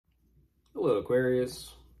Hello,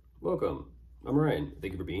 Aquarius. Welcome. I'm Ryan.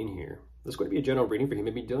 Thank you for being here. This is going to be a general reading for you may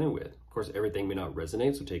be dealing with. Of course, everything may not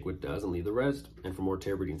resonate, so take what does and leave the rest. And for more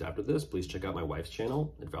tarot readings after this, please check out my wife's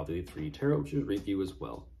channel at Valkyrie3 Tarot. She will review as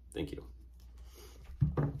well. Thank you.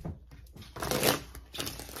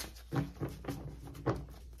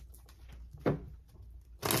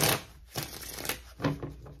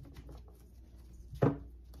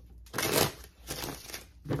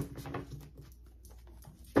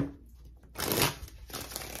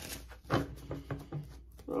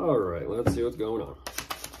 All right, let's see what's going on.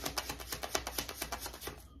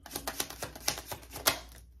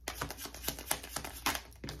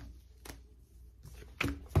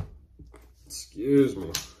 Excuse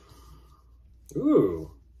me. Ooh.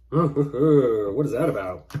 What is that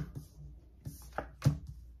about?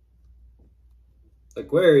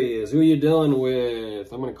 Aquarius, who are you dealing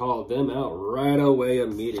with? I'm going to call them out right away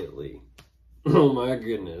immediately. Oh my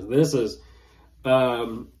goodness. This is,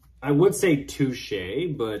 I would say touche,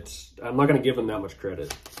 but I'm not going to give them that much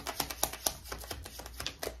credit.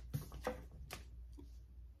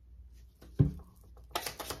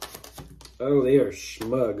 Oh, they are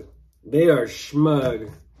smug. They are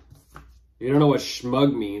smug. You don't know what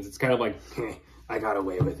smug means. It's kind of like, I got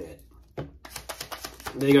away with it.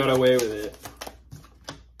 They got away with it.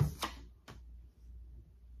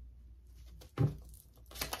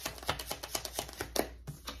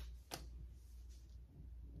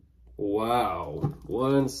 Wow.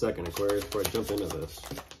 1 second, Aquarius, before I jump into this.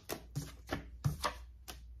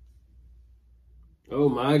 Oh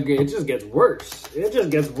my god, it just gets worse. It just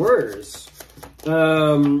gets worse.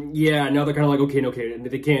 Yeah, now they're kind of like, okay, okay,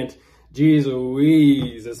 they can't. Jeez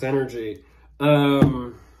Louise, this energy.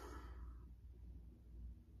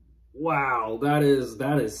 Wow, that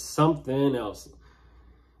is something else.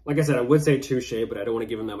 Like I said, I would say touche, but I don't want to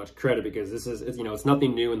give them that much credit because this is, you know, it's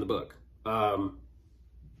nothing new in the book.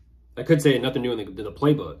 I could say nothing new in the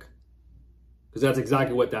playbook, because that's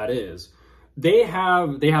exactly what that is. They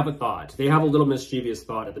have a thought. They have a little mischievous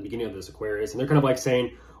thought at the beginning of this, Aquarius, and they're kind of like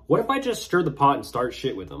saying, what if I just stir the pot and start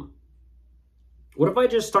shit with them? What if I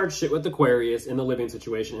just start shit with Aquarius in the living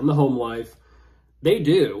situation, in the home life? They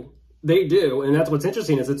do. They do. And that's what's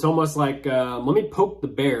interesting is it's almost like, let me poke the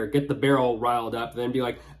bear, get the bear all riled up, and then be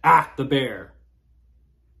like, ah, the bear.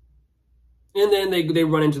 And then they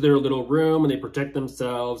run into their little room and they protect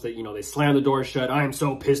themselves. They, you know, they slam the door shut. I am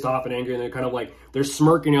so pissed off and angry. And they're kind of like, they're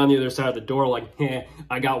smirking on the other side of the door like,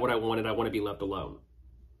 I got what I wanted. I want to be left alone.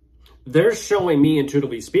 They're showing me,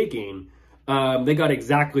 intuitively speaking, they got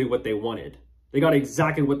exactly what they wanted. They got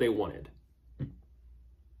exactly what they wanted.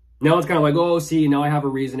 Now it's kind of like, oh, see, now I have a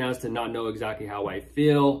reason as to not know exactly how I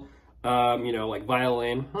feel. You know, like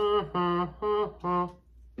violin.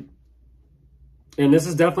 And this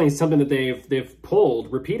is definitely something that they've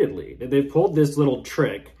pulled repeatedly. They've pulled this little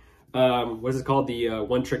trick. What is it called? The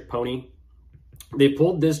one trick pony. They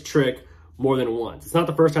pulled this trick more than once. It's not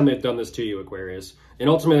the first time they've done this to you, Aquarius. And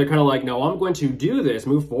ultimately, they're kind of like, no, I'm going to do this,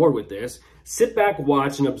 move forward with this, sit back,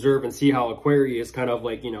 watch, and observe and see how Aquarius kind of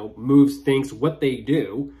like, you know, moves, thinks, what they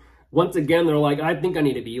do. Once again, they're like, I think I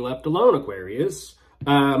need to be left alone, Aquarius.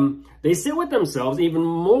 They sit with themselves even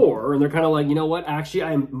more, and they're kind of like, you know what, actually,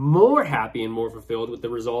 I'm more happy and more fulfilled with the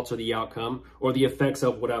results or the outcome or the effects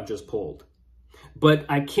of what I've just pulled. But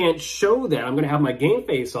I can't show that. I'm going to have my game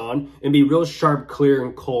face on and be real sharp, clear,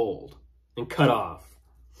 and cold and cut off.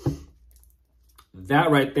 That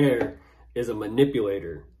right there is a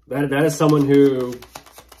manipulator. That is someone who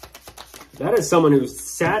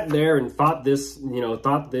sat there and thought this, you know,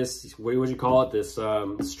 what would you call it, this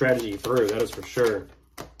strategy through. That is for sure.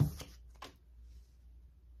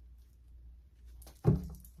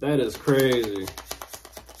 That is crazy.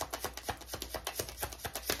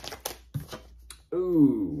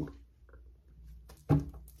 Ooh.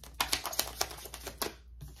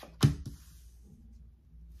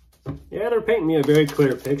 Yeah, they're painting me a very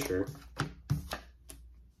clear picture.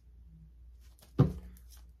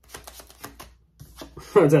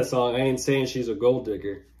 What's that song? I ain't saying she's a gold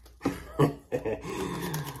digger.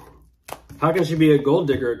 How can she be a gold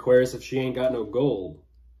digger, Aquarius, if she ain't got no gold?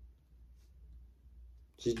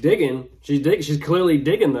 She's digging. She's clearly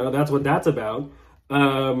digging, though. That's what that's about.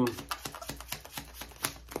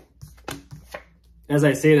 As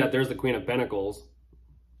I say that, there's the Queen of Pentacles.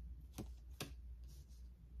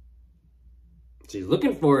 She's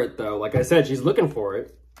looking for it, though. Like I said, she's looking for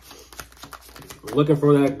it. Looking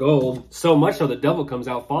for that gold. So much so the devil comes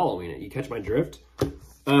out following it. You catch my drift?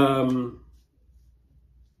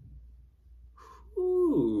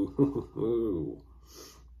 Ooh.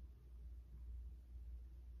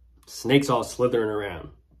 Snakes all slithering around.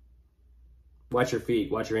 Watch your feet.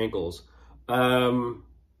 Watch your ankles.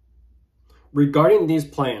 Regarding these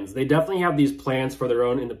plans, they definitely have these plans for their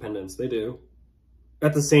own independence. They do.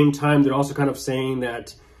 At the same time, they're also kind of saying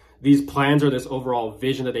that these plans are this overall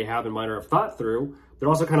vision that they have in mind or have thought through. They're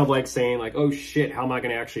also kind of like saying like, oh shit, how am I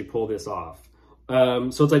going to actually pull this off? So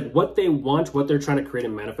it's like what they want, what they're trying to create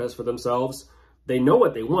and manifest for themselves. They know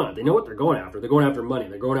what they want. They know what they're going after. They're going after money.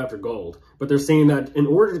 They're going after gold. But they're saying that in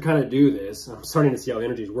order to kind of do this, I'm starting to see how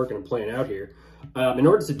energy is working and playing out here. In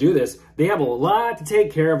order to do this, they have a lot to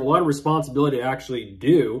take care of, a lot of responsibility to actually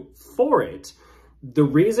do for it. The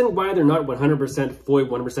reason why they're not 100% fully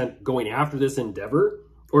 100% going after this endeavor,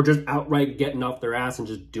 or just outright getting off their ass and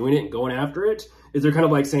just doing it and going after it, is they're kind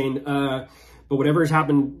of like saying, but whatever has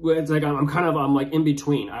happened, it's like I'm like in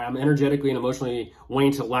between. I'm energetically and emotionally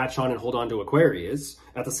wanting to latch on and hold on to Aquarius.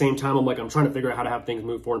 At the same time, I'm trying to figure out how to have things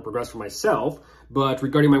move forward and progress for myself. But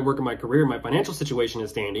regarding my work and my career, my financial situation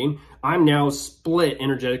is standing. I'm now split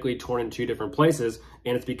energetically, torn in two different places,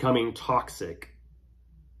 and it's becoming toxic.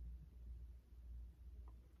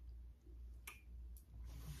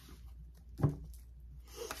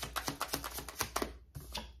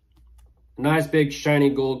 Nice big shiny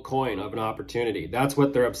gold coin of an opportunity. That's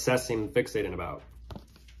what they're obsessing and fixating about.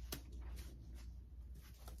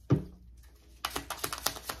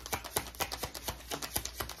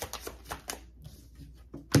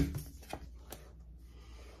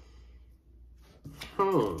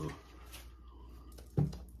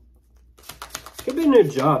 Could be a new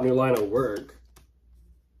job, new line of work.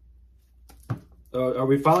 Are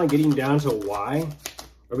we finally getting down to why?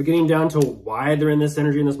 Are we getting down to why they're in this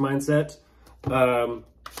energy and this mindset? You're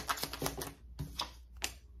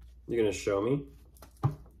going to show me.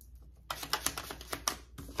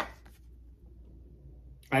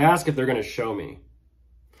 I ask if they're going to show me.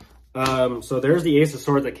 So there's the Ace of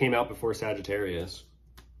Swords that came out before Sagittarius.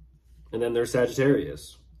 And then there's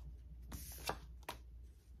Sagittarius.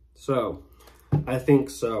 So, I think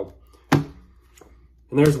so.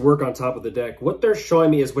 And there's work on top of the deck. What they're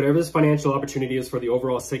showing me is whatever this financial opportunity is for the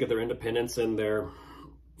overall sake of their independence and their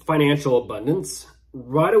financial abundance,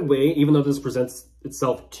 right away, even though this presents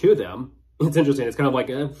itself to them, it's interesting. It's kind of like,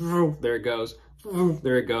 there it goes.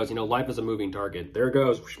 There it goes. You know, life is a moving target. There it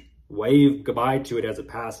goes. Wave goodbye to it as it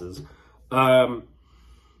passes.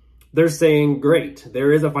 They're saying, great,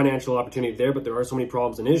 there is a financial opportunity there, but there are so many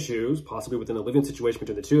problems and issues, possibly within the living situation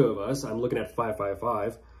between the two of us. I'm looking at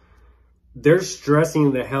 555. They're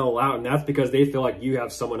stressing the hell out, and that's because they feel like you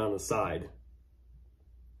have someone on the side.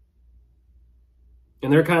 And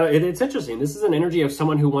they're kind of, it's interesting. This is an energy of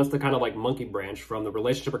someone who wants to kind of like monkey branch from the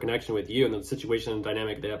relationship or connection with you and the situation and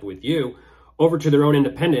dynamic they have with you over to their own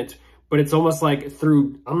independent. But it's almost like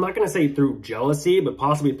through, I'm not going to say through jealousy, but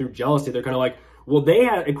possibly through jealousy. They're kind of like, well,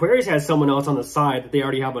 Aquarius has someone else on the side that they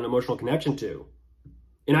already have an emotional connection to.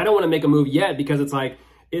 And I don't want to make a move yet because it's like,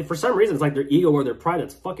 for some reason, it's like their ego or their pride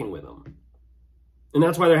that's fucking with them. And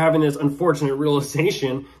that's why they're having this unfortunate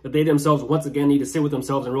realization that they themselves, once again, need to sit with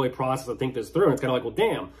themselves and really process and think this through. And it's kind of like, well,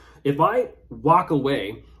 damn, if I walk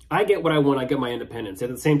away, I get what I want, I get my independence. At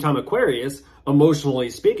the same time, Aquarius, emotionally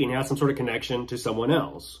speaking, has some sort of connection to someone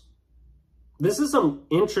else. This is some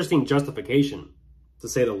interesting justification, to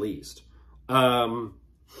say the least. Let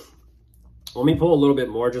me pull a little bit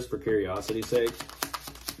more just for curiosity's sake.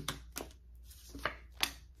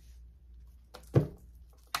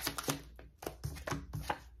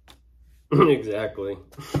 Exactly.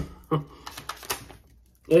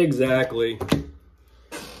 Exactly.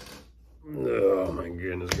 Oh my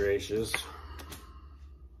goodness gracious.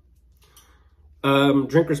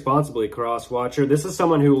 Drink responsibly, cross watcher. This is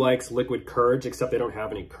someone who likes liquid courage, except they don't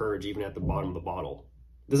have any courage even at the bottom of the bottle.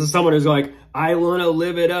 This is someone who's like, I want to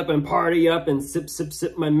live it up and party up and sip, sip,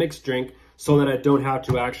 sip my mixed drink so that I don't have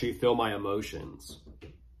to actually feel my emotions.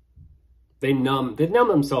 They numb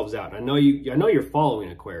themselves out. I know you're following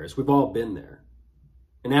Aquarius. We've all been there.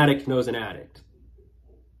 An addict knows an addict.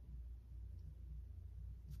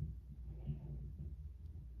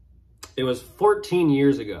 It was 14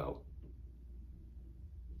 years ago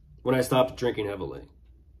when I stopped drinking heavily.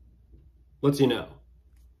 Lets you know.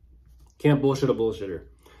 Can't bullshit a bullshitter.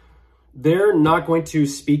 They're not going to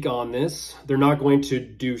speak on this. They're not going to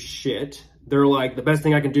do shit. They're like, the best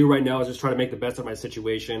thing I can do right now is just try to make the best of my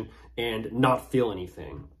situation and not feel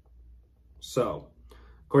anything. So,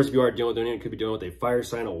 of course, if you are dealing with anything, you could be dealing with a fire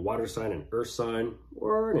sign, a water sign, an earth sign,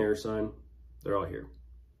 or an air sign. They're all here.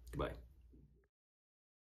 Goodbye.